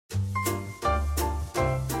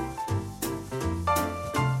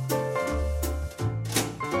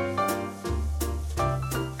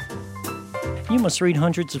You must read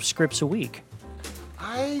hundreds of scripts a week.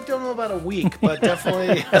 I don't know about a week, but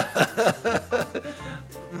definitely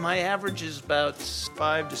my average is about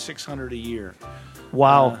 500 to 600 a year.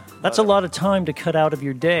 Wow, that's a lot of time to cut out of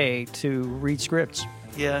your day to read scripts.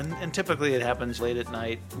 Yeah, and typically it happens late at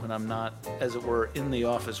night when I'm not, as it were, in the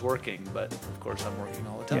office working. But, of course, I'm working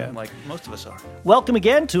all the time, like most of us are. Welcome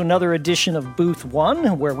again to another edition of Booth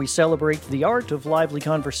One, where we celebrate the art of lively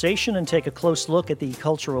conversation and take a close look at the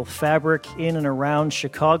cultural fabric in and around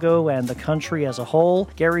Chicago and the country as a whole.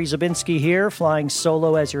 Gary Zabinski here, flying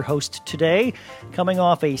solo as your host today, coming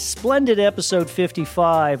off a splendid episode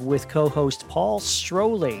 55 with co-host Paul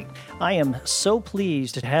Stroley. I am so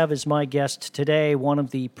pleased to have as my guest today one of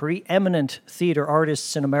the preeminent theater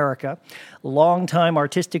artists in America, longtime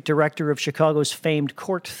artistic director of Chicago's famed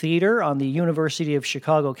Court Theater on the University of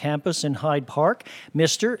Chicago campus in Hyde Park,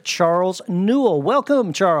 Mr. Charles Newell.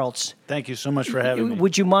 Welcome, Charles. Thank you so much for having me.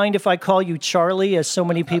 Would you mind if I call you Charlie, as so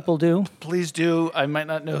many people do? Please do. I might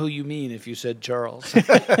not know who you mean if you said Charles.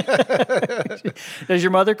 Does your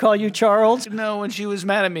mother call you Charles? No, when she was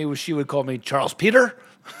mad at me, she would call me Charles Peter.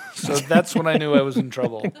 So that's when I knew I was in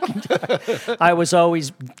trouble. I was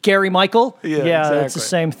always Gary Michael. Yeah, exactly. Exactly. It's the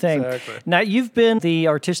same thing. Exactly. Now, you've been the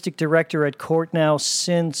artistic director at Court now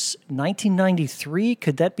since 1993.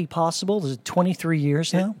 Could that be possible? Is it 23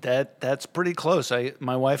 years now? That's pretty close.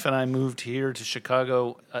 My wife and I moved here to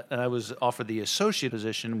Chicago, and I was offered the associate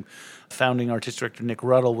position. Founding artistic director Nick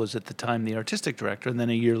Ruddle was at the time the artistic director, and then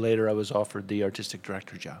a year later I was offered the artistic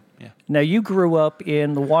director job. Yeah. Now, you grew up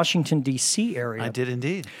in the Washington, D.C. area. I did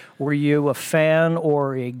indeed. Were you a fan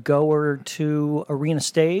or a goer to Arena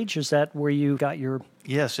Stage? Is that where you got your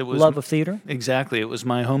Yes, it was love of theater? Exactly. It was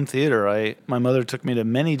my home theater. My mother took me to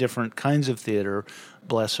many different kinds of theater,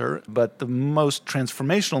 bless her, but the most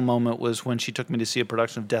transformational moment was when she took me to see a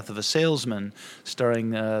production of Death of a Salesman, starring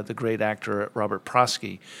the great actor Robert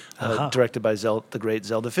Prosky, directed by the great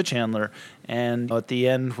Zelda Fichandler. And at the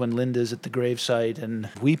end, when Linda's at the gravesite and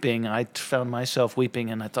weeping, I found myself weeping,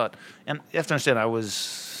 and I thought, and you have to understand, I was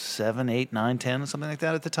 7, 8, 9, 10, something like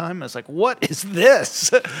that at the time. I was like, what is this?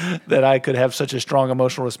 That I could have such a strong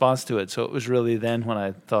emotional response to it. So it was really then when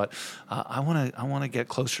I thought, I want to get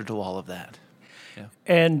closer to all of that. Yeah.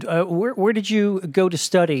 And where did you go to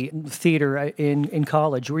study theater in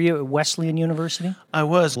college? Were you at Wesleyan University? I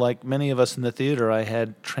was. Like many of us in the theater, I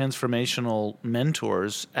had transformational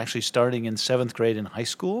mentors, actually starting in 7th grade in high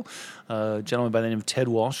school. A gentleman by the name of Ted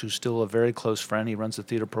Walsh, who's still a very close friend. He runs the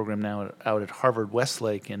theater program now out at Harvard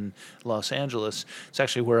Westlake in Los Angeles. It's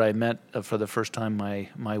actually where I met for the first time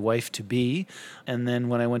my wife-to-be. And then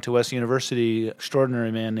when I went to Wesleyan University, an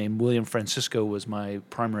extraordinary man named William Francisco was my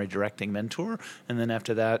primary directing mentor. And then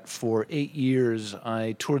after that, for 8 years,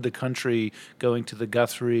 I toured the country going to the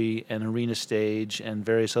Guthrie and Arena Stage and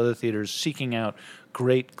various other theaters, seeking out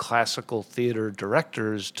great classical theater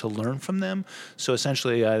directors to learn from them. So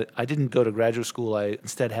essentially, I didn't go to graduate school. I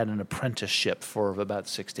instead had an apprenticeship for about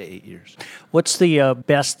 6 to 8 years. What's the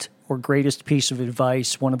best or greatest piece of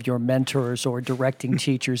advice one of your mentors or directing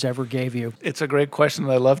teachers ever gave you? It's a great question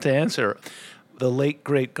that I love to answer. The late,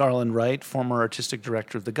 great Garland Wright, former artistic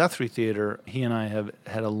director of the Guthrie Theater, he and I have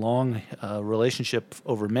had a long relationship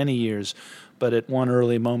over many years. But at one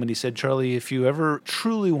early moment, he said, Charlie, if you ever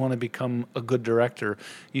truly want to become a good director,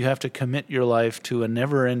 you have to commit your life to a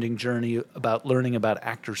never-ending journey about learning about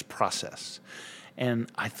actors' process.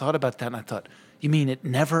 And I thought about that, and I thought, you mean it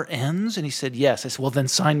never ends? And he said, yes. I said, well, then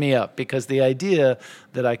sign me up, because the idea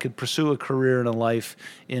that I could pursue a career and a life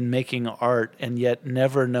in making art and yet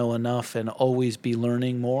never know enough and always be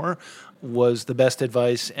learning more was the best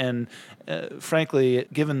advice. And frankly,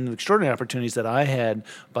 given the extraordinary opportunities that I had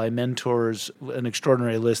by mentors, an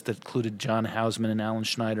extraordinary list that included John Houseman and Alan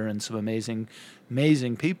Schneider and some amazing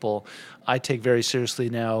people, I take very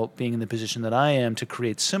seriously now being in the position that I am to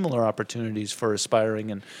create similar opportunities for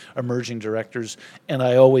aspiring and emerging directors, and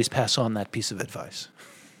I always pass on that piece of advice.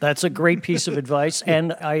 That's a great piece of advice,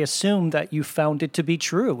 and I assume that you found it to be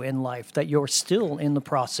true in life, that you're still in the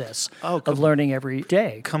process of learning every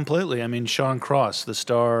day. Completely. I mean, Shawn Cross, the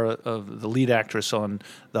star of the lead actress on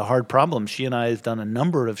The Hard Problem, she and I have done a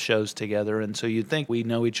number of shows together, and so you'd think we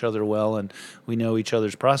know each other well and we know each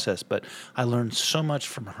other's process, but I learned so much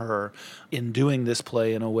from her in doing this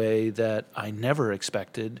play in a way that I never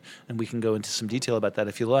expected, and we can go into some detail about that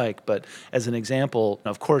if you like, but as an example,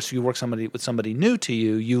 of course, you work with somebody new to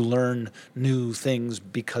you, you learn new things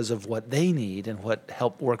because of what they need and what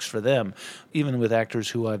help works for them. Even with actors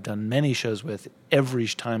who I've done many shows with, every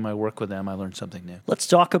time I work with them, I learn something new. Let's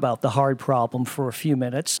talk about The Hard Problem for a few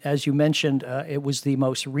minutes. As you mentioned, it was the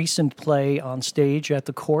most recent play on stage at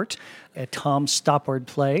the Court, a Tom Stoppard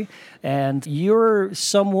play, and you're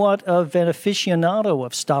somewhat of an aficionado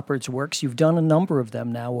of Stoppard's works. You've done a number of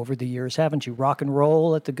them now over the years, haven't you? Rock and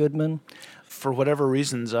Roll at the Goodman. For whatever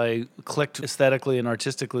reasons, I clicked aesthetically and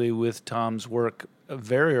artistically with Tom's work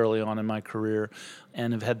very early on in my career,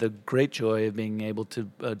 and have had the great joy of being able to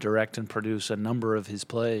direct and produce a number of his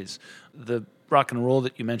plays. The Rock and Roll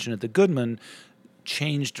that you mentioned at the Goodman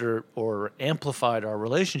changed or amplified our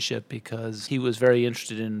relationship because he was very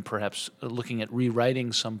interested in perhaps looking at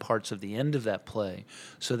rewriting some parts of the end of that play.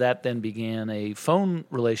 So that then began a phone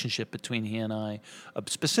relationship between he and I,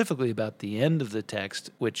 specifically about the end of the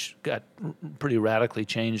text, which got pretty radically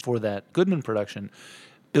changed for that Goodman production.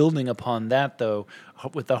 Building upon that, though,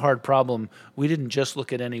 with The Hard Problem, we didn't just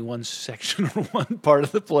look at any one section or one part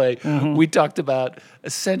of the play. Mm-hmm. We talked about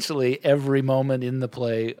essentially every moment in the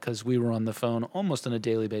play because we were on the phone almost on a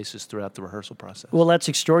daily basis throughout the rehearsal process. Well, that's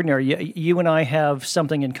extraordinary. You and I have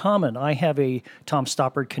something in common. I have a Tom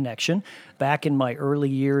Stoppard connection. Back in my early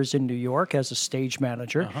years in New York as a stage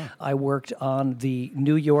manager, I worked on the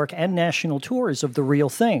New York and national tours of The Real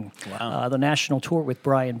Thing, the national tour with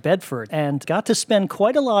Brian Bedford, and got to spend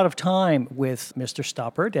quite a lot of time with Mr.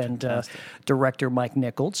 Stoppard and director Mike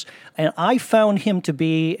Nichols. And I found him to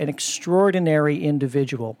be an extraordinary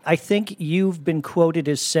individual. I think you've been quoted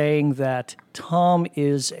as saying that Tom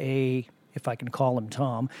is if I can call him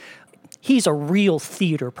Tom, he's a real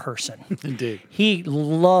theater person. Indeed. He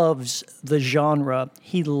loves the genre.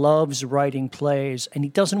 He loves writing plays, and he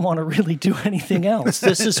doesn't want to really do anything else.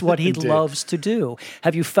 This is what he loves to do.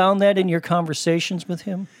 Have you found that in your conversations with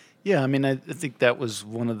him? Yeah, I mean, I think that was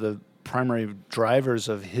one of the primary drivers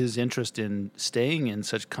of his interest in staying in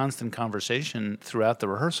such constant conversation throughout the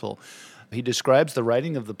rehearsal. He describes the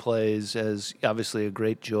writing of the plays as obviously a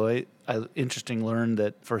great joy. I interestingly learned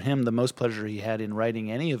that for him, the most pleasure he had in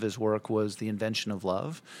writing any of his work was The Invention of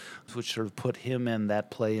Love, which sort of put him and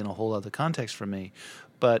that play in a whole other context for me.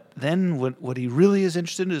 But then what he really is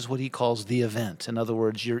interested in is what he calls the event. In other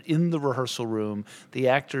words, you're in the rehearsal room. The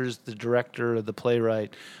actors, the director, the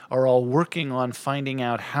playwright are all working on finding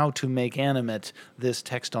out how to make animate this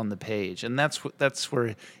text on the page. And that's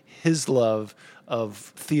where his love of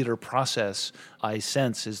theater process, I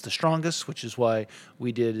sense, is the strongest, which is why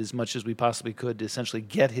we did as much as we possibly could to essentially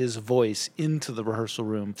get his voice into the rehearsal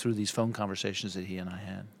room through these phone conversations that he and I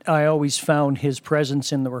had. I always found his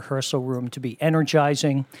presence in the rehearsal room to be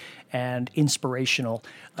energizing and inspirational.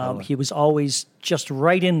 He was always just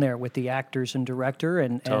right in there with the actors and director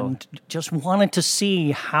and just wanted to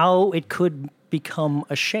see how it could become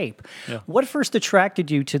a shape. Yeah. What first attracted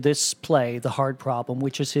you to this play, The Hard Problem,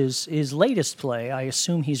 which is his latest play? I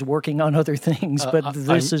assume he's working on other things, but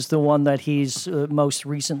this is the one that he's most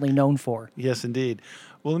recently known for. Yes, indeed.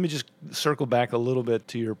 Well, let me just circle back a little bit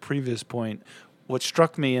to your previous point. What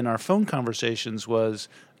struck me in our phone conversations was,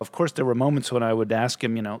 of course, there were moments when I would ask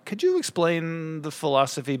him, could you explain the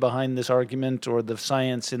philosophy behind this argument or the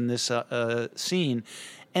science in this scene?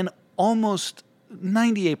 And almost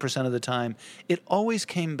 98% of the time, it always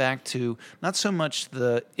came back to not so much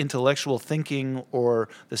the intellectual thinking or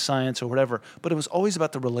the science or whatever, but it was always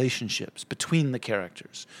about the relationships between the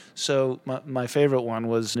characters. So my favorite one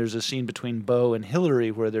was there's a scene between Beau and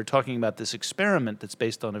Hillary where they're talking about this experiment that's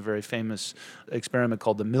based on a very famous experiment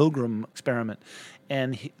called the Milgram experiment.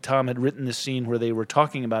 And Tom had written this scene where they were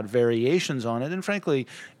talking about variations on it. And frankly,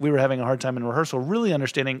 we were having a hard time in rehearsal really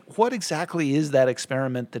understanding what exactly is that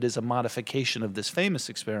experiment that is a modification of this famous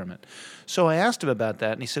experiment. So I asked him about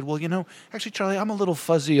that, and he said, well, actually, Charlie, I'm a little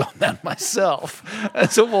fuzzy on that myself. I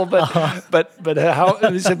said, well, but how?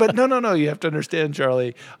 And he said, but no, you have to understand,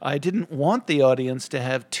 Charlie, I didn't want the audience to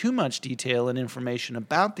have too much detail and information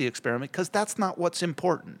about the experiment because that's not what's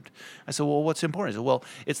important. I said, well, what's important? He said, well,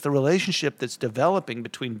 it's the relationship that's developing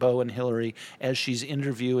between Beau and Hillary as she's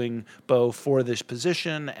interviewing Beau for this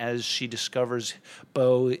position, as she discovers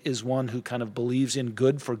Beau is one who kind of believes in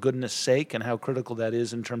good for goodness sake and how critical that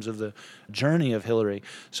is in terms of the journey of Hillary.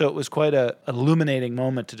 So it was quite an illuminating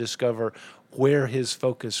moment to discover where his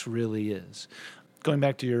focus really is. Going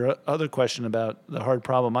back to your other question about The Hard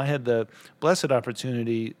Problem, I had the blessed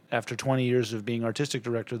opportunity after 20 years of being artistic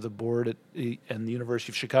director of the board and the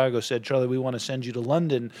University of Chicago said, Charlie, we want to send you to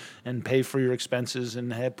London and pay for your expenses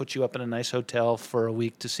and put you up in a nice hotel for a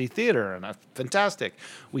week to see theater. And fantastic.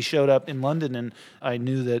 We showed up in London, and I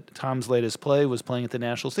knew that Tom's latest play was playing at the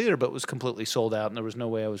National Theater, but was completely sold out, and there was no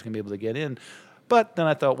way I was going to be able to get in. But then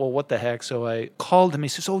I thought, well, what the heck? So I called him. He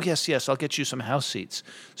says, oh, yes, I'll get you some house seats.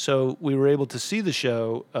 So we were able to see the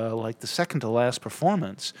show like the second to last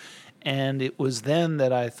performance. And it was then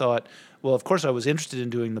that I thought, well, of course I was interested in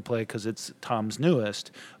doing the play because it's Tom's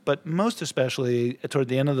newest, but most especially toward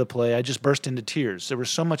the end of the play, I just burst into tears. There was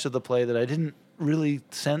so much of the play that I didn't really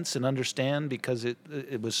sense and understand because it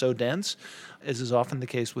was so dense, as is often the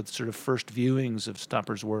case with sort of first viewings of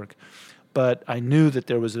Stoppard's work. But I knew that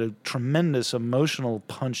there was a tremendous emotional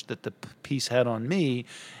punch that the piece had on me.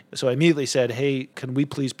 So I immediately said, hey, can we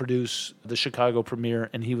please produce the Chicago premiere?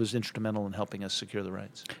 And he was instrumental in helping us secure the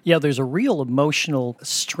rights. Yeah, there's a real emotional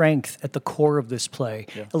strength at the core of this play.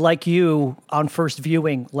 Yeah. Like you, on first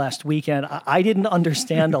viewing last weekend, I didn't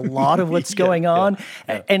understand a lot of what's going on.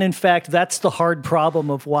 Yeah. And in fact, that's the hard problem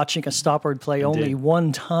of watching a Stoppard play only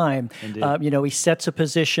one time. He sets a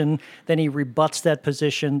position, then he rebuts that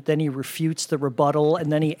position, then he refutes the rebuttal,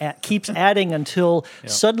 and then he keeps adding until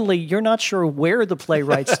suddenly you're not sure where the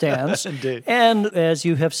playwright stands. Indeed. And as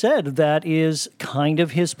you have said, that is kind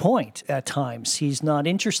of his point at times. He's not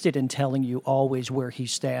interested in telling you always where he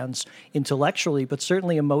stands intellectually, but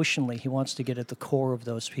certainly emotionally. He wants to get at the core of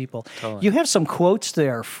those people. Totally. You have some quotes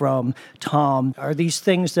there from Tom. Are these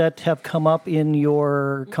things that have come up in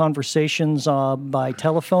your conversations by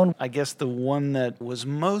telephone? I guess the one that was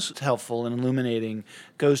most helpful and illuminating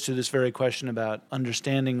goes to this very question about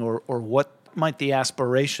understanding or what might the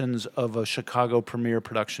aspirations of a Chicago premiere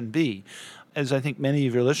production be. As I think many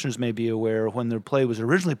of your listeners may be aware, when the play was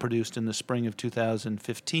originally produced in the spring of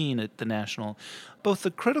 2015 at the National, both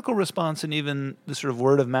the critical response and even the sort of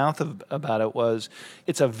word of mouth about it was,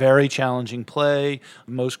 it's a very challenging play.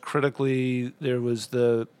 Most critically, there was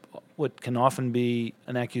what can often be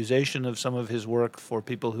an accusation of some of his work for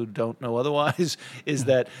people who don't know otherwise, is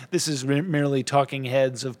that this is merely talking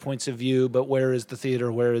heads of points of view, but where is the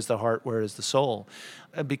theater, where is the heart, where is the soul?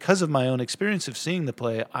 Because of my own experience of seeing the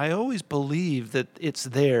play, I always believe that it's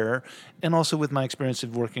there, and also with my experience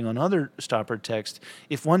of working on other Stoppard texts,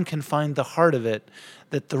 if one can find the heart of it,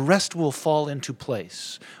 that the rest will fall into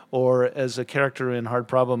place. Or as a character in Hard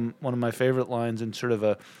Problem, one of my favorite lines and sort of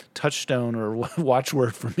a touchstone or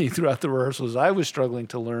watchword for me throughout the rehearsals I was struggling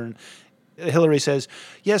to learn, Hillary says,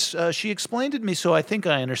 yes, she explained it to me so I think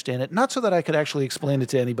I understand it, not so that I could actually explain it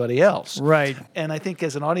to anybody else. Right. And I think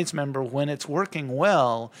as an audience member, when it's working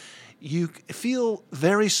well, you feel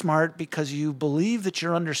very smart because you believe that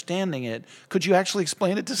you're understanding it. Could you actually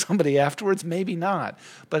explain it to somebody afterwards? Maybe not.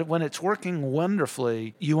 But when it's working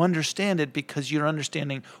wonderfully, you understand it because you're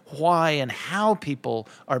understanding why and how people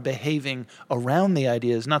are behaving around the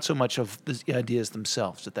ideas, not so much of the ideas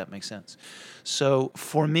themselves, if that makes sense. So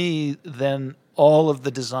for me, then, all of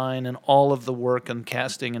the design and all of the work and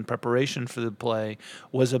casting and preparation for the play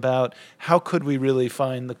was about how could we really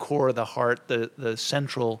find the core, the heart, the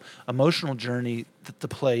central emotional journey that the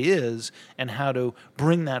play is, and how to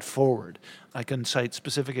bring that forward. I can cite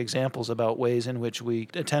specific examples about ways in which we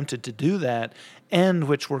attempted to do that, and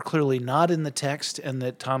which were clearly not in the text, and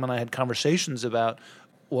that Tom and I had conversations about.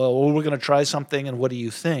 Well, we're going to try something, and what do you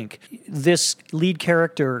think? This lead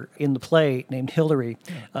character in the play named Hillary,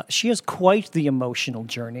 she has quite the emotional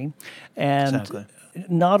journey. And exactly.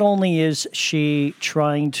 Not only is she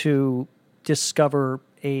trying to discover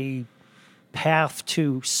a path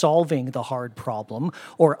to solving the hard problem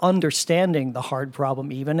or understanding the hard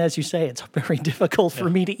problem even. As you say, it's very difficult for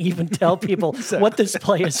me to even tell people what this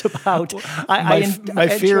play is about. My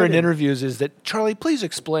fear in interviews is that, Charlie, please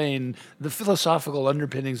explain the philosophical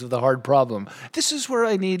underpinnings of the hard problem. This is where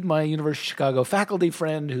I need my University of Chicago faculty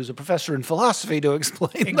friend who's a professor in philosophy to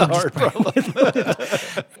explain the hard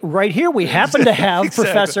problem. Right here we happen to have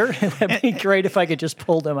Professor. That'd be great if I could just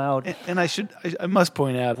pull them out. And I must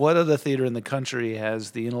point out, what other theater in the country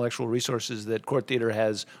has the intellectual resources that Court Theater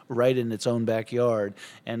has right in its own backyard?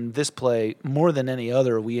 And this play, more than any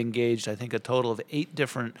other, we engaged, I think, a total of 8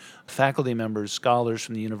 different faculty members, scholars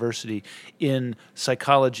from the university, in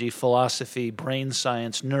psychology, philosophy, brain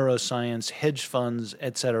science, neuroscience, hedge funds,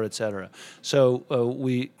 et cetera, et cetera. So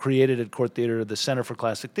we created at Court Theater the Center for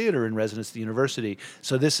Classic Theater in residence at the university.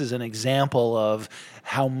 So this is an example of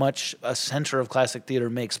how much a center of classic theater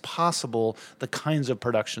makes possible the kinds of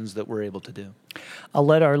productions that we're able to do. I'll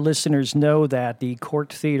let our listeners know that the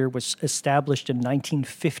Court Theater was established in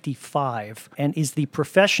 1955 and is the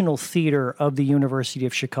professional theater of the University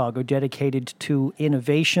of Chicago dedicated to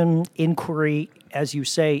innovation, inquiry, as you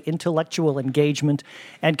say, intellectual engagement,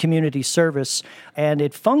 and community service. And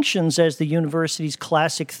it functions as the university's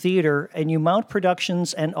classic theater, and you mount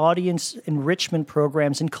productions and audience enrichment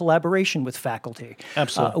programs in collaboration with faculty.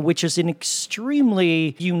 Absolutely. Which is an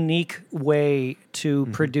extremely unique way to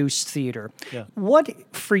produce theater. Yeah. Yeah. What,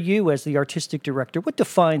 for you as the artistic director, what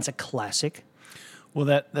defines a classic?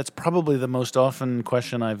 Well, that's probably the most often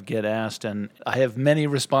question I get asked, and I have many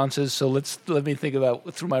responses, so let me think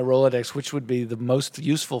about, through my Rolodex, which would be the most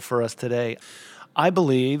useful for us today. I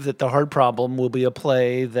believe that The Hard Problem will be a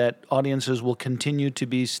play that audiences will continue to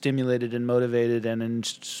be stimulated and motivated and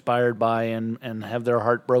inspired by and have their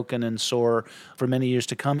heart broken and sore for many years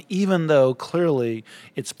to come, even though clearly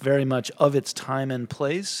it's very much of its time and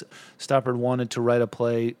place. Stoppard wanted to write a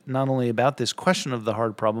play not only about this question of the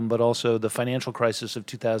hard problem, but also the financial crisis of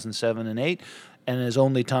 2007 and 8. And as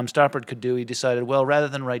only Tom Stoppard could do, he decided, well, rather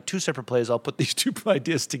than write two separate plays, I'll put these two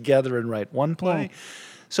ideas together and write one play.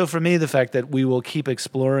 So for me, the fact that we will keep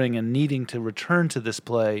exploring and needing to return to this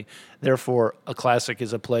play, therefore a classic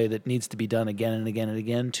is a play that needs to be done again and again and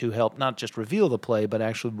again to help not just reveal the play, but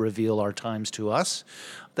actually reveal our times to us.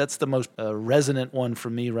 That's the most resonant one for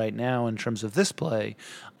me right now in terms of this play.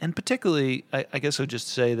 And particularly, I guess I would just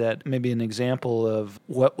say that maybe an example of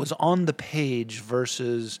what was on the page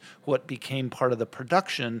versus what became part of the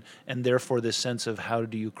production, and therefore this sense of how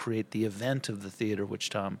do you create the event of the theater, which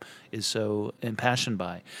Tom is so impassioned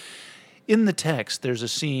by. In the text, there's a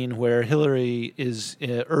scene where Hillary is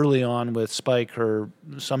early on with Spike, her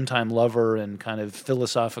sometime lover and kind of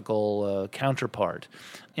philosophical counterpart,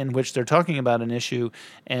 in which they're talking about an issue,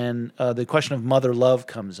 and the question of mother love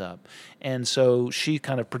comes up. And so she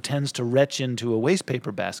kind of pretends to retch into a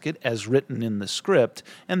wastepaper basket, as written in the script,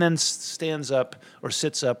 and then stands up or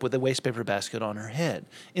sits up with a wastepaper basket on her head.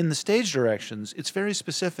 In the stage directions, it's very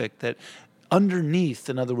specific that underneath,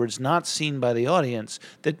 in other words, not seen by the audience,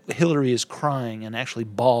 that Hillary is crying and actually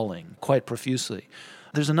bawling quite profusely.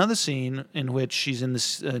 There's another scene in which she's in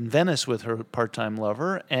Venice with her part-time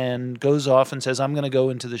lover and goes off and says, I'm going to go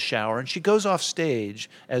into the shower. And she goes off stage,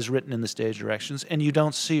 as written in the stage directions, and you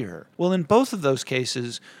don't see her. Well, in both of those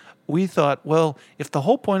cases, we thought, well, if the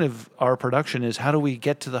whole point of our production is how do we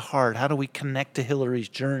get to the heart, how do we connect to Hillary's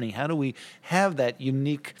journey, how do we have that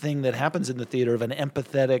unique thing that happens in the theater of an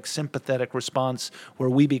empathetic, sympathetic response where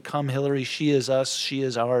we become Hillary, she is us, she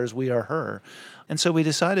is ours, we are her. And so we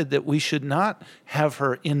decided that we should not have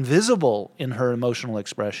her invisible in her emotional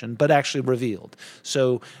expression, but actually revealed.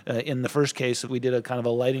 So in the first case, we did a kind of a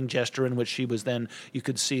lighting gesture in which she was then, you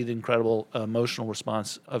could see the incredible emotional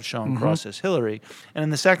response of Sean Cross as Hillary. And in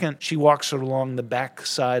the second, she walks along the back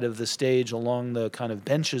side of the stage, along the kind of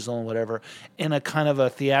benches and whatever, in a kind of a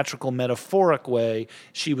theatrical, metaphoric way.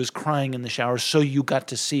 She was crying in the shower, so you got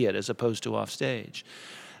to see it as opposed to off stage.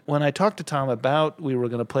 When I talked to Tom about we were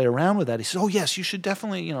going to play around with that, he said, oh, yes, you should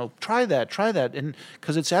definitely, try that. And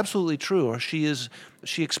because it's absolutely true. Or she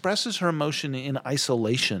expresses her emotion in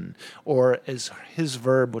isolation, or as his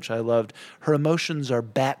verb, which I loved, her emotions are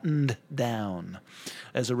battened down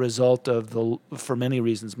as a result of for many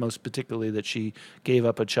reasons, most particularly that she gave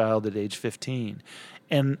up a child at age 15.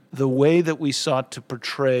 And the way that we sought to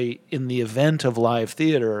portray in the event of live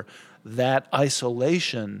theater that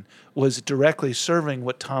isolation was directly serving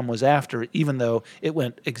what Tom was after, even though it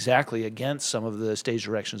went exactly against some of the stage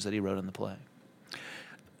directions that he wrote in the play.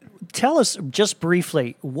 Tell us just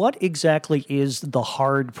briefly, what exactly is the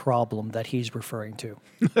hard problem that he's referring to?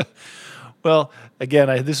 Well,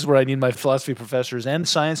 again, this is where I need my philosophy professors and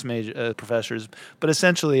science major professors, but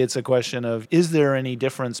essentially it's a question of, is there any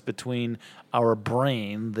difference between our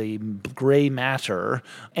brain, the gray matter,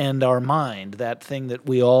 and our mind, that thing that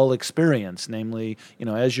we all experience? Namely,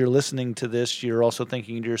 as you're listening to this, you're also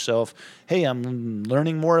thinking to yourself, hey, I'm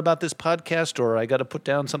learning more about this podcast, or I got to put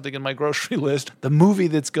down something in my grocery list. The movie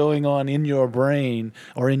that's going on in your brain,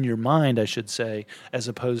 or in your mind, I should say, as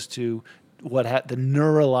opposed to the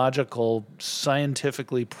neurological,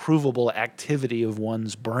 scientifically provable activity of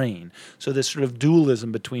one's brain. So this sort of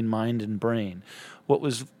dualism between mind and brain. What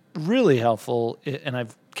was really helpful, and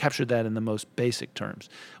I've captured that in the most basic terms.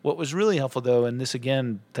 What was really helpful, though, and this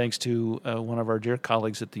again, thanks to one of our dear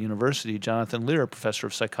colleagues at the university, Jonathan Lear, professor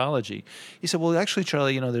of psychology, he said, well, actually,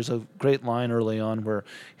 Charlie, there's a great line early on where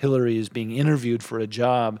Hillary is being interviewed for a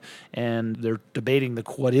job, and they're debating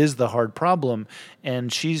what is the hard problem,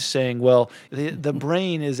 and she's saying, well, the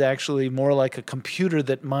brain is actually more like a computer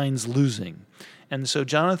that minds losing. And so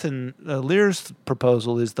Jonathan Lear's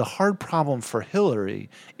proposal is the hard problem for Hillary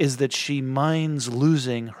is that she minds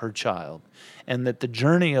losing her child, and that the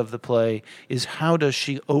journey of the play is how does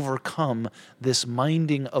she overcome this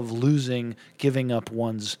minding of losing, giving up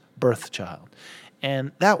one's birth child.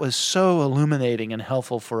 And that was so illuminating and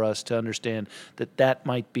helpful for us to understand that that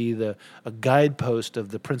might be a guidepost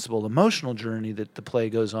of the principal emotional journey that the play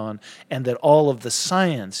goes on, and that all of the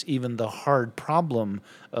science, even the hard problem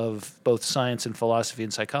of both science and philosophy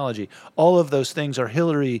and psychology, all of those things are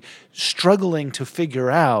Hillary struggling to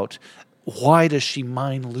figure out, why does she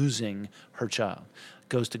mind losing her child? It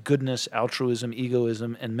goes to goodness, altruism,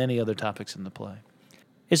 egoism, and many other topics in the play.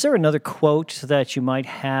 Is there another quote that you might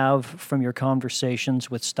have from your conversations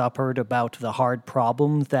with Stoppard about the hard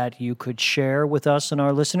problem that you could share with us and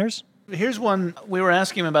our listeners? Here's one. We were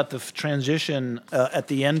asking him about the transition at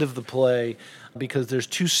the end of the play, because there's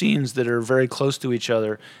two scenes that are very close to each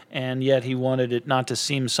other, and yet he wanted it not to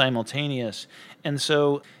seem simultaneous. And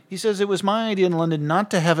so he says, it was my idea in London not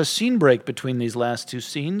to have a scene break between these last two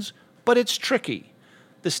scenes, but it's tricky.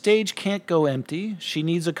 The stage can't go empty. She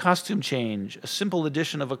needs a costume change, a simple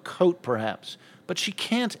addition of a coat perhaps, but she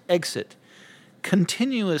can't exit.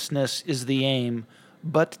 Continuousness is the aim,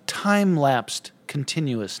 but time-lapsed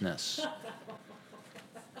continuousness.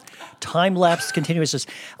 Time-lapse continuousness.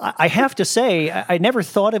 I have to say, I never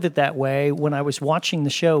thought of it that way when I was watching the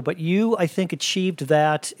show, but you, I think, achieved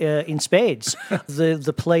that in spades.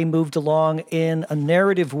 The play moved along in a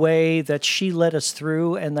narrative way that she led us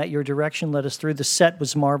through and that your direction led us through. The set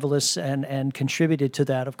was marvelous and contributed to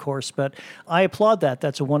that, of course, but I applaud that.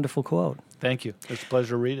 That's a wonderful quote. Thank you. It's a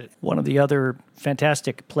pleasure to read it. One of the other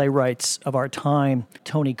fantastic playwrights of our time,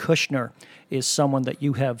 Tony Kushner, is someone that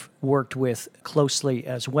you have worked with closely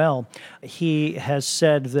as well. He has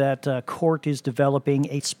said that Court is developing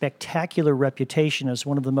a spectacular reputation as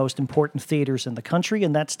one of the most important theaters in the country,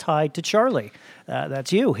 and that's tied to Charlie.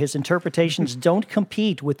 That's you. His interpretations don't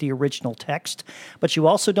compete with the original text, but you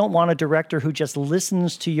also don't want a director who just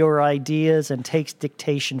listens to your ideas and takes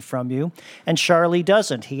dictation from you. And Charlie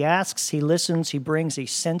doesn't. He asks, he listens, he brings a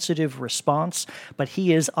sensitive response, but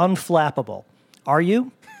he is unflappable. Are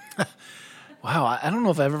you? Wow, I don't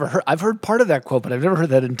know if I've heard part of that quote, but I've never heard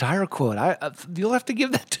that entire quote. You'll have to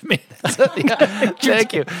give that to me.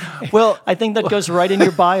 Thank you. Well, I think that goes right in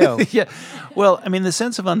your bio. Yeah. Well, I mean, the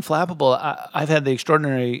sense of unflappable, I've had the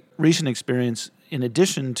extraordinary recent experience, in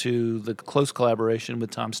addition to the close collaboration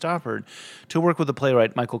with Tom Stoppard, to work with the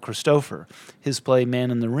playwright Michael Christopher. His play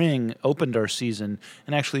Man in the Ring opened our season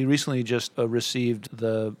and actually recently just received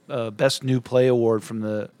the Best New Play Award from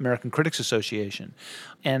the American Critics Association.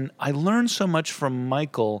 And I learned so much from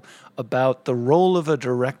Michael about the role of a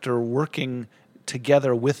director working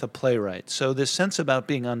together with a playwright. So this sense about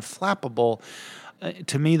being unflappable,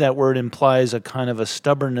 to me that word implies a kind of a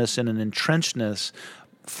stubbornness and an entrenchedness.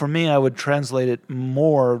 For me, I would translate it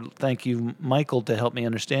more, thank you, Michael, to help me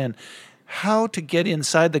understand how to get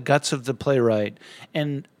inside the guts of the playwright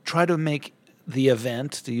and try to make the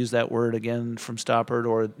event, to use that word again from Stoppard,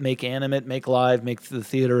 or make animate, make live, make the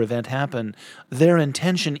theater event happen, their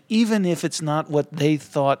intention, even if it's not what they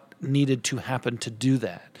thought needed to happen to do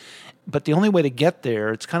that. But the only way to get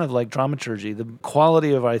there, it's kind of like dramaturgy. The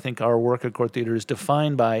quality of, I think, our work at Court Theater is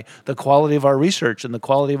defined by the quality of our research and the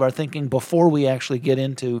quality of our thinking before we actually get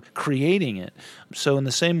into creating it. So in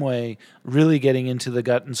the same way, really getting into the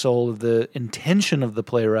gut and soul of the intention of the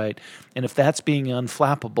playwright, and if that's being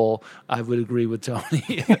unflappable, I would agree with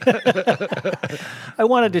Tony. I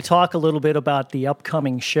wanted to talk a little bit about the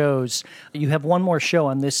upcoming shows. You have one more show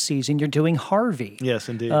on this season. You're doing Harvey. Yes,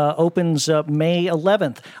 indeed. Opens May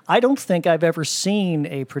 11th. I don't think I've ever seen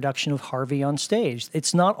a production of Harvey on stage.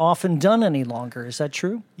 It's not often done any longer. Is that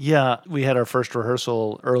true? Yeah, we had our first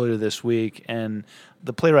rehearsal earlier this week, and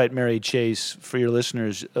the playwright Mary Chase, for your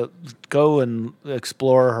listeners, go and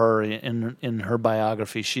explore her in her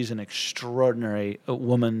biography. She's an extraordinary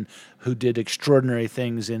woman who did extraordinary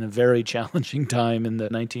things in a very challenging time in the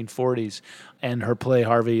 1940s. And her play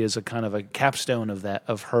Harvey is a kind of a capstone of that,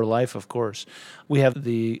 of her life, of course. We have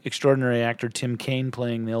the extraordinary actor Tim Kaine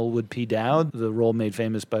playing the Elwood P. Dowd, the role made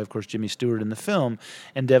famous by, of course, Jimmy Stewart in the film,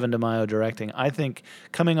 and Devin DeMaio directing. I think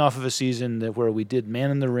coming off of a season where we did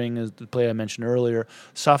Man in the Ring, as the play I mentioned earlier,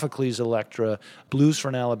 Sophocles' Electra, Blues for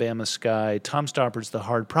an Alabama Sky, Tom Stoppard's The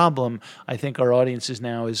Hard Problem, I think our audience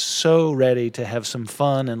is so ready to have some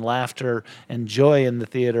fun and laughter and joy in the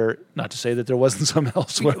theater. Not to say that there wasn't some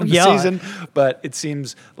elsewhere in the season, but it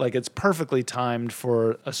seems like it's perfectly timed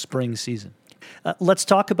for a spring season. Let's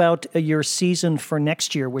talk about your season for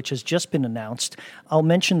next year, which has just been announced. I'll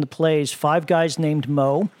mention the plays Five Guys Named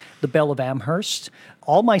Mo, The Belle of Amherst,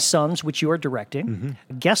 All My Sons, which you are directing,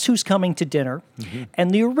 Guess Who's Coming to Dinner,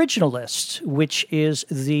 and The Originalist, which is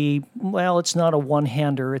it's not a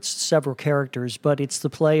one-hander, it's several characters, but it's the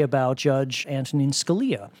play about Judge Antonin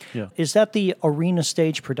Scalia. Yeah. Is that the Arena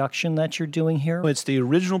Stage production that you're doing here? It's the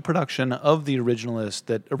original production of The Originalist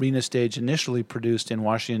that Arena Stage initially produced in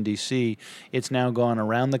Washington, D.C. It's now gone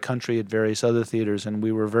around the country at various other theaters, and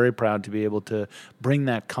we were very proud to be able to bring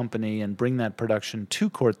that company and bring that production to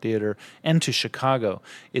Court Theater and to Chicago.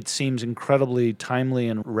 It seems incredibly timely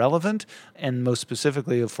and relevant, and most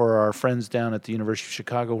specifically for our friends down at the University of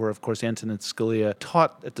Chicago, where, of course, Antonin Scalia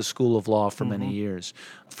taught at the School of Law for many years.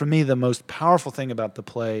 For me, the most powerful thing about the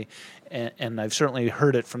play, and I've certainly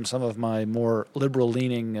heard it from some of my more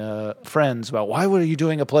liberal-leaning friends about why were you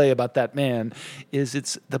doing a play about that man, is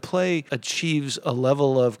the play achieves a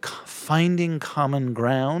level of finding common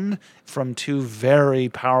ground from two very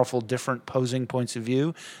powerful, different posing points of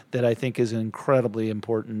view that I think is an incredibly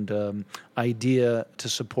important idea to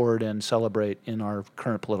support and celebrate in our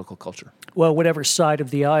current political culture. Well, whatever side of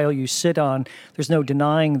the aisle you sit on, there's no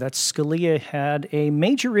denying that Scalia had a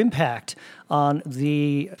major impact on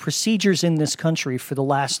the procedures in this country for the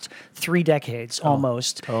last 3 decades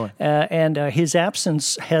almost. Totally. And his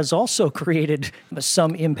absence has also created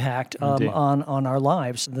some impact on our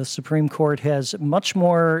lives. The Supreme Court has much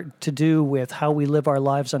more to do with how we live our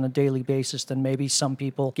lives on a daily basis than maybe some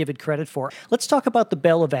people give it credit for. Let's talk about the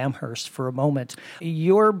Belle of Amherst for a moment.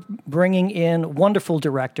 You're bringing in wonderful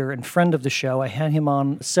director and friend of the show. I had him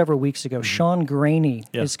on several weeks ago. Sean Graney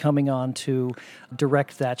is coming on to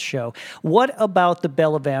direct that show. What about the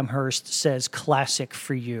Belle of Amherst says classic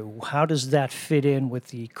for you? How does that fit in with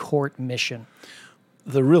the court mission?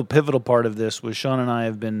 The real pivotal part of this was Sean and I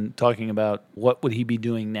have been talking about what would he be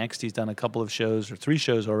doing next. He's done a couple of shows or 3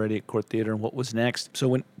 shows already at Court Theater, and what was next. So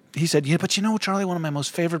when he said, but Charlie, one of my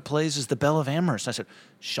most favorite plays is The Belle of Amherst. I said,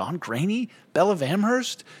 Sean Graney? Belle of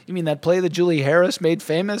Amherst? You mean that play that Julie Harris made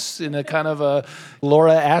famous in a kind of a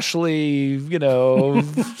Laura Ashley,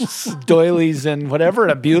 doilies and whatever,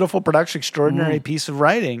 a beautiful production, extraordinary piece of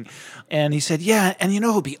writing. And he said, yeah, and it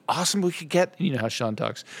would be awesome we could get, you know how Sean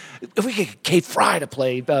talks, if we could get Kate Fry to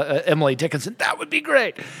play Emily Dickinson, that would be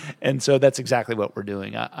great. And so that's exactly what we're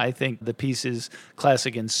doing. I think the piece is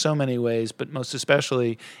classic in so many ways, but most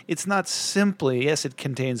especially, it's not simply, yes, it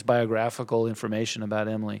contains biographical information about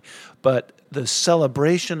Emily, but the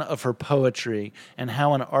celebration of her poetry and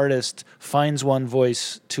how an artist finds one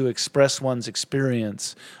voice to express one's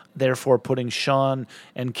experience, therefore putting Sean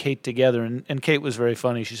and Kate together. And Kate was very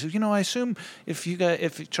funny. She said, I assume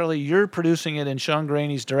if Charlie, you're producing it and Sean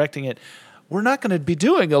Graney's directing it, we're not going to be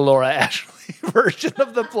doing a Laura Ashley version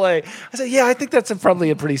of the play. I said, I think that's probably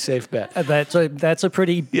a pretty safe bet. That's a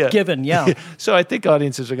pretty given, So I think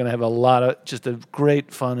audiences are going to have a lot of just a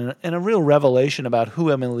great fun and a real revelation about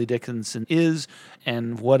who Emily Dickinson is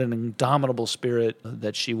and what an indomitable spirit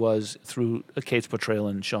that she was through Kate's portrayal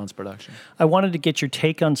in Sean's production. I wanted to get your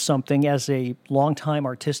take on something as a longtime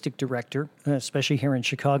artistic director, especially here in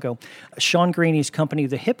Chicago. Sean Graney's company,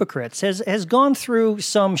 The Hypocrites, has gone through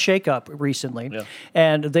some shakeup recently,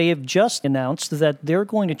 and they have just announced that they're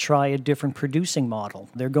going to try a different producing model.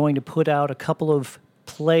 They're going to put out a couple of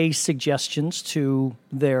play suggestions to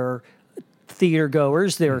their theater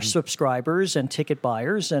goers, their subscribers and ticket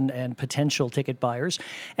buyers and potential ticket buyers,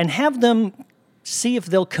 and have them see if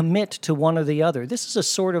they'll commit to one or the other. This is a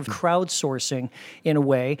sort of crowdsourcing in a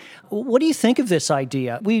way. What do you think of this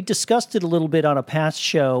idea? We discussed it a little bit on a past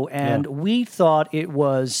show, and we thought it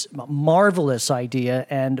was a marvelous idea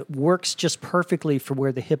and works just perfectly for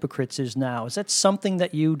where The Hypocrites is now. Is that something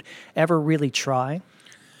that you'd ever really try?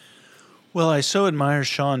 Well, I so admire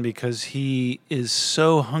Sean because he is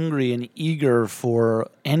so hungry and eager for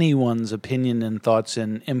anyone's opinion and thoughts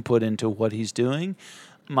and input into what he's doing.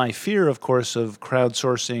 My fear, of course, of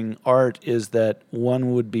crowdsourcing art is that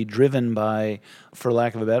one would be driven by, for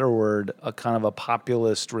lack of a better word, a kind of a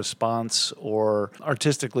populist response, or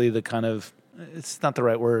artistically the kind of, it's not the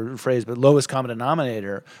right word phrase, but lowest common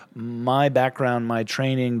denominator. My background, my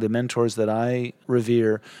training, the mentors that I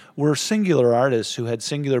revere were singular artists who had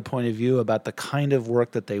singular point of view about the kind of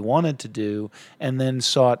work that they wanted to do, and then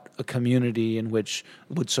sought a community in which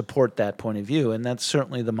would support that point of view. And that's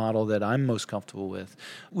certainly the model that I'm most comfortable with.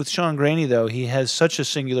 With Sean Graney, though, he has such a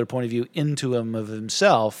singular point of view into him of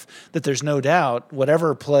himself that there's no doubt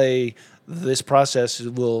whatever play this process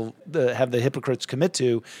will have the Hypocrites commit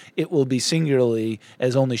to, it will be singularly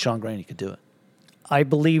as only Sean Graney could do it. I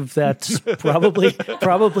believe that's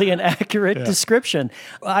probably an accurate description.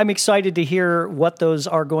 I'm excited to hear what those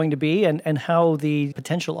are going to be and how the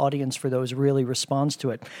potential audience for those really responds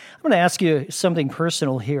to it. I'm going to ask you something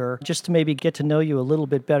personal here, just to maybe get to know you a little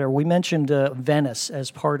bit better. We mentioned Venice as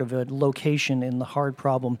part of a location in the hard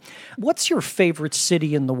problem. What's your favorite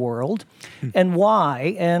city in the world and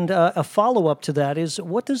why? And a follow-up to that is,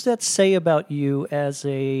 what does that say about you as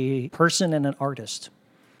a person and an artist?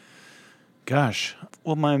 Gosh.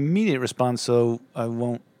 Well, my immediate response, so I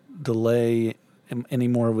won't delay any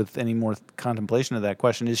more with any more contemplation of that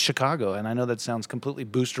question, is Chicago. And I know that sounds completely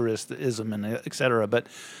boosterism and et cetera, but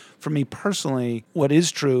for me personally, what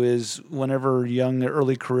is true is whenever young,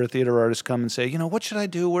 early career theater artists come and say, what should I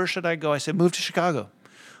do? Where should I go? I say, move to Chicago.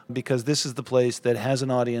 Because this is the place that has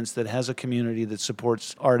an audience, that has a community that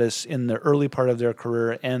supports artists in the early part of their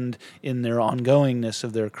career and in their ongoingness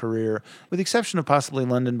of their career, with the exception of possibly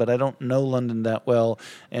London, but I don't know London that well,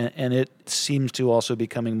 and it seems to also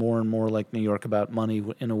becoming more and more like New York about money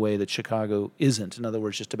in a way that Chicago isn't. In other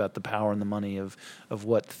words, just about the power and the money of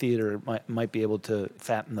what theater might be able to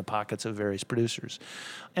fatten the pockets of various producers.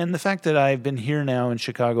 And the fact that I've been here now in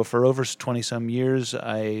Chicago for over 20-some years,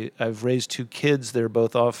 I've raised 2 kids. They're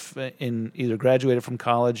both off in either graduated from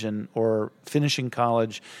college or finishing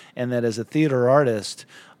college, and that as a theater artist,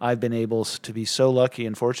 I've been able to be so lucky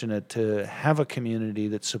and fortunate to have a community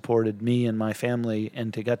that supported me and my family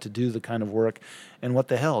and to get to do the kind of work. And what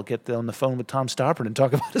the hell, get on the phone with Tom Stoppard and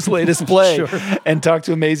talk about his latest play and talk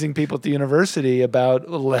to amazing people at the university about,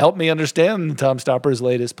 help me understand Tom Stoppard's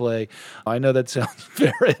latest play. I know that sounds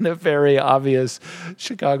in a very obvious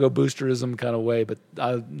Chicago boosterism kind of way, but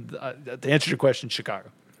to answer your question, Chicago.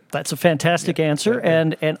 That's a fantastic answer,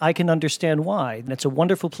 and I can understand why. It's a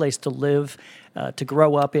wonderful place to live, to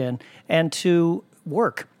grow up in, and to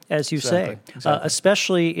work, as you say,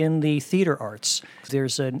 especially in the theater arts.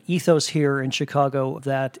 There's an ethos here in Chicago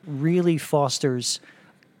that really fosters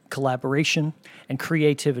collaboration and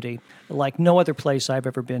creativity like no other place I've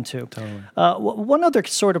ever been to. Totally. One other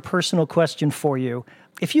sort of personal question for you.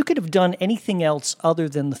 If you could have done anything else other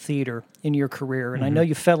than the theater in your career, and I know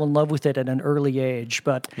you fell in love with it at an early age,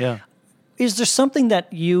 but is there something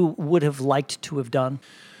that you would have liked to have done?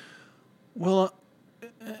 Well,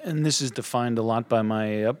 and this is defined a lot by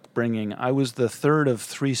my upbringing. I was the third of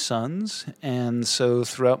 3 sons, and so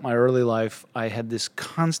throughout my early life, I had this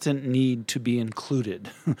constant need to be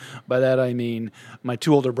included. By that I mean my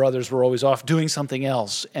 2 older brothers were always off doing something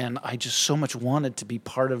else, and I just so much wanted to be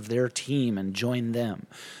part of their team and join them.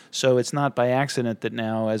 So it's not by accident that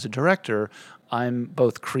now, as a director, I'm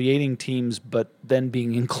both creating teams, but then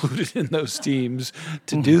being included in those teams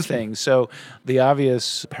to do things. So the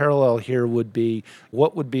obvious parallel here would be,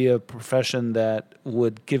 what would be a profession that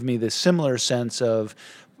would give me this similar sense of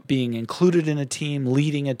being included in a team,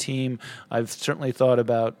 leading a team. I've certainly thought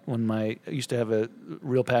about I used to have a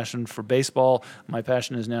real passion for baseball. My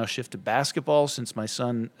passion has now shifted to basketball since my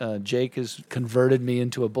son, Jake, has converted me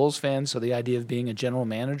into a Bulls fan. So the idea of being a general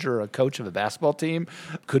manager or a coach of a basketball team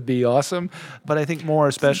could be awesome. But I think more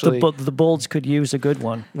especially... The Bulls could use a good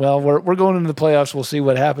one. Well, we're going into the playoffs. We'll see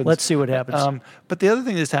what happens. Let's see what happens. But the other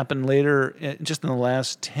thing that's happened later, just in the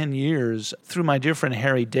last 10 years, through my dear friend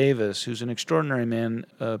Harry Davis, who's an extraordinary man,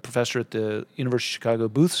 professor at the University of Chicago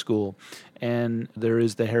Booth School, and there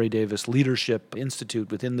is the Harry Davis Leadership Institute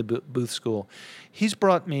within the Booth School. He's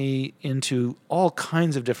brought me into all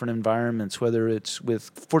kinds of different environments, whether it's with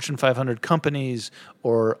Fortune 500 companies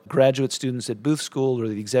or graduate students at Booth School or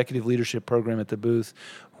the Executive Leadership Program at the Booth,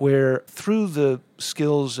 where through the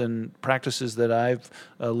skills and practices that I've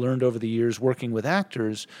learned over the years working with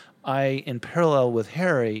actors, I, in parallel with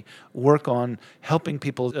Harry, work on helping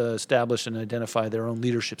people establish and identify their own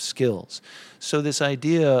leadership skills. So this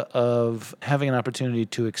idea of having an opportunity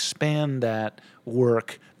to expand that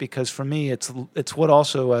work, because for me, it's what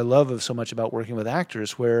also I love so much about working with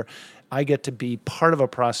actors, where I get to be part of a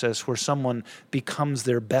process where someone becomes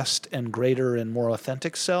their best and greater and more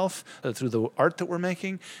authentic self through the art that we're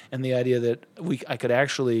making, and the idea that I could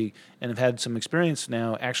actually, and have had some experience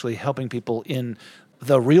now, actually helping people in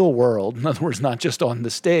the real world, in other words, not just on the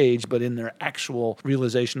stage, but in their actual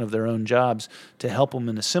realization of their own jobs, to help them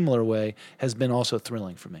in a similar way, has been also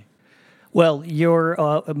thrilling for me. Well, you're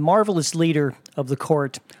a marvelous leader of the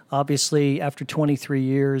court. Obviously, after 23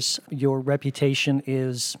 years, your reputation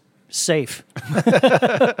is safe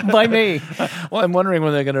by me. Well, I'm wondering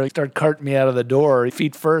when they're going to start carting me out of the door,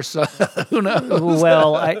 feet first. Who knows?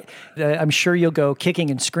 Well, I'm sure you'll go kicking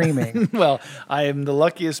and screaming. Well, I am the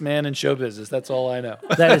luckiest man in show business. That's all I know.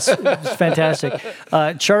 That is fantastic.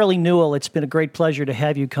 Charlie Newell, it's been a great pleasure to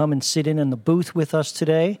have you come and sit in the booth with us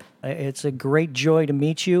today. It's a great joy to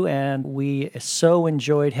meet you, and we so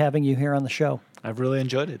enjoyed having you here on the show. I've really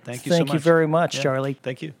enjoyed it. Thank you so much. Thank you very much, Charlie.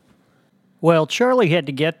 Thank you. Well, Charlie had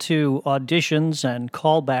to get to auditions and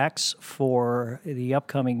callbacks for the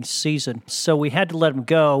upcoming season, so we had to let him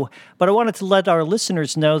go. But I wanted to let our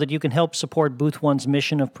listeners know that you can help support Booth One's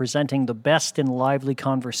mission of presenting the best in lively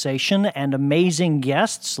conversation and amazing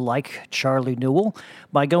guests like Charlie Newell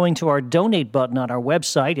by going to our donate button on our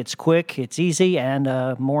website. It's quick, it's easy,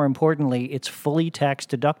 and more importantly, it's fully tax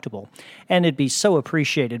deductible. And it'd be so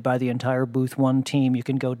appreciated by the entire Booth One team. You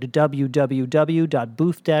can go to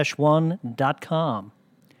www.booth-1.com.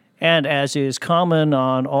 And as is common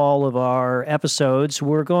on all of our episodes,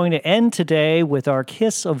 we're going to end today with our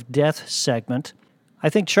Kiss of Death segment. I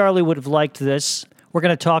think Charlie would have liked this. We're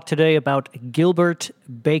going to talk today about Gilbert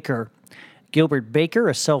Baker. Gilbert Baker,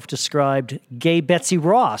 a self-described gay Betsy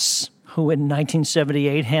Ross, who in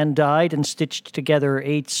 1978 hand-dyed and stitched together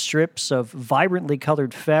 8 strips of vibrantly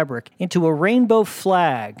colored fabric into a rainbow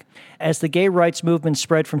flag. As the gay rights movement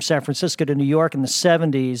spread from San Francisco to New York in the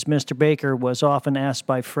 70s, Mr. Baker was often asked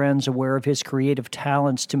by friends aware of his creative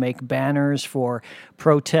talents to make banners for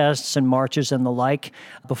protests and marches and the like.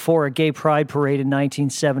 Before a gay pride parade in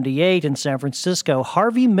 1978 in San Francisco,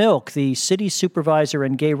 Harvey Milk, the city supervisor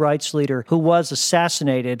and gay rights leader who was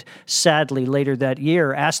assassinated, sadly, later that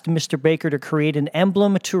year, asked Mr. Baker to create an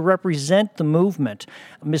emblem to represent the movement.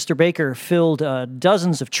 Mr. Baker filled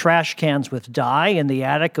dozens of trash cans with dye in the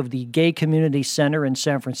attic of the Gay Community Center in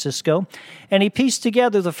San Francisco, and he pieced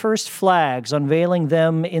together the first flags, unveiling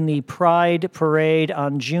them in the Pride Parade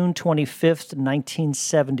on June 25th,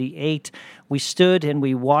 1978. We stood and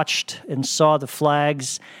we watched and saw the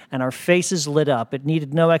flags, and our faces lit up. It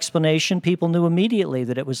needed no explanation. People knew immediately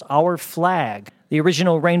that it was our flag. The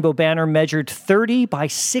original rainbow banner measured 30 by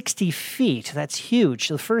 60 feet. That's huge.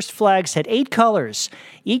 The first flags had 8 colors,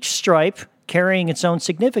 each stripe carrying its own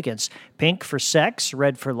significance. Pink for sex,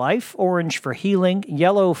 red for life, orange for healing,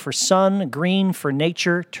 yellow for sun, green for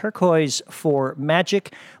nature, turquoise for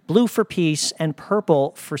magic, blue for peace, and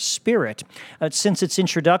purple for spirit. Since its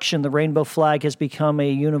introduction, the rainbow flag has become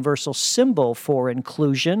a universal symbol for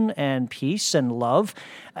inclusion and peace and love.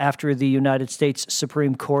 After the United States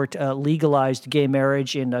Supreme Court legalized gay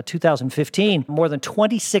marriage in 2015, more than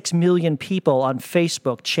 26 million people on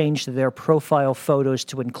Facebook changed their profile photos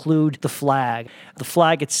to include the flag. The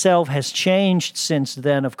flag itself has changed since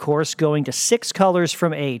then, of course, going to 6 colors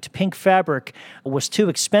from 8. Pink fabric was too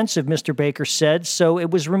expensive, Mr. Baker said, so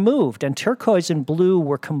it was removed, and turquoise and blue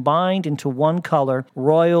were combined into one color,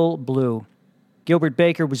 royal blue. Gilbert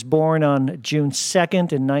Baker was born on June 2nd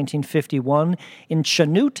in 1951 in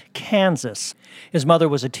Chanute, Kansas. His mother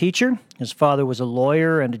was a teacher. His father was a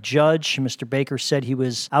lawyer and a judge. Mr. Baker said he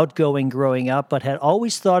was outgoing growing up, but had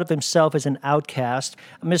always thought of himself as an outcast.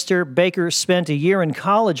 Mr. Baker spent a year in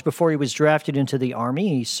college before he was drafted into the Army.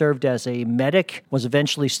 He served as a medic, was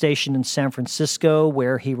eventually stationed in San Francisco,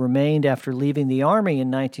 where he remained after leaving the Army in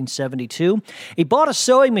 1972. He bought a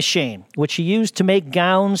sewing machine, which he used to make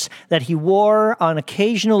gowns that he wore on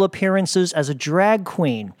occasional appearances as a drag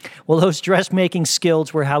queen. Well, those dressmaking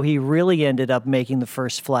skills were how he really ended up making the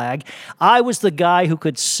first flag. I was the guy who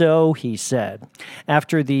could sew, he said.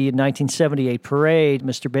 After the 1978 parade,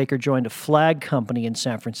 Mr. Baker joined a flag company in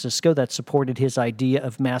San Francisco that supported his idea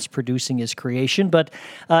of mass-producing his creation, but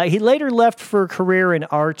he later left for a career in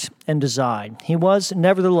art and design. He was,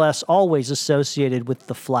 nevertheless, always associated with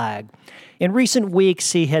the flag. In recent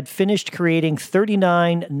weeks, he had finished creating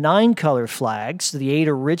 39 9-color flags, the 8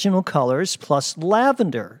 original colors, plus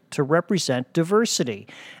lavender to represent diversity.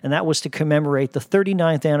 And that was to commemorate the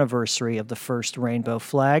 39th anniversary of the first rainbow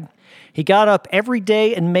flag. He got up every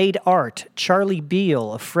day and made art. Charlie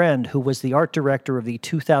Beale, a friend who was the art director of the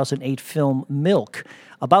 2008 film Milk,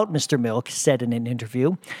 about Mr. Milk, said in an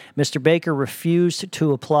interview, Mr. Baker refused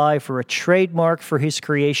to apply for a trademark for his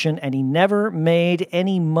creation, and he never made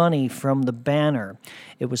any money from the banner.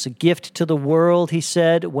 It was a gift to the world, he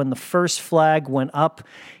said. When the first flag went up,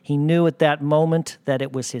 he knew at that moment that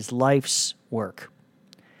it was his life's work.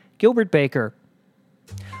 Gilbert Baker,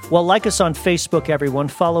 Well, like us on Facebook, everyone.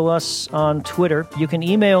 Follow us on Twitter. You can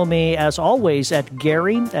email me, as always, at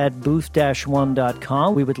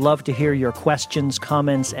gary@booth-1.com. We would love to hear your questions,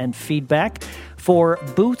 comments, and feedback. For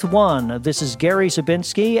Booth One, this is Gary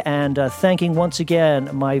Zabinski, and thanking once again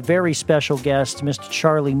my very special guest, Mr.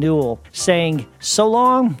 Charlie Newell, saying so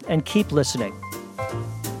long and keep listening.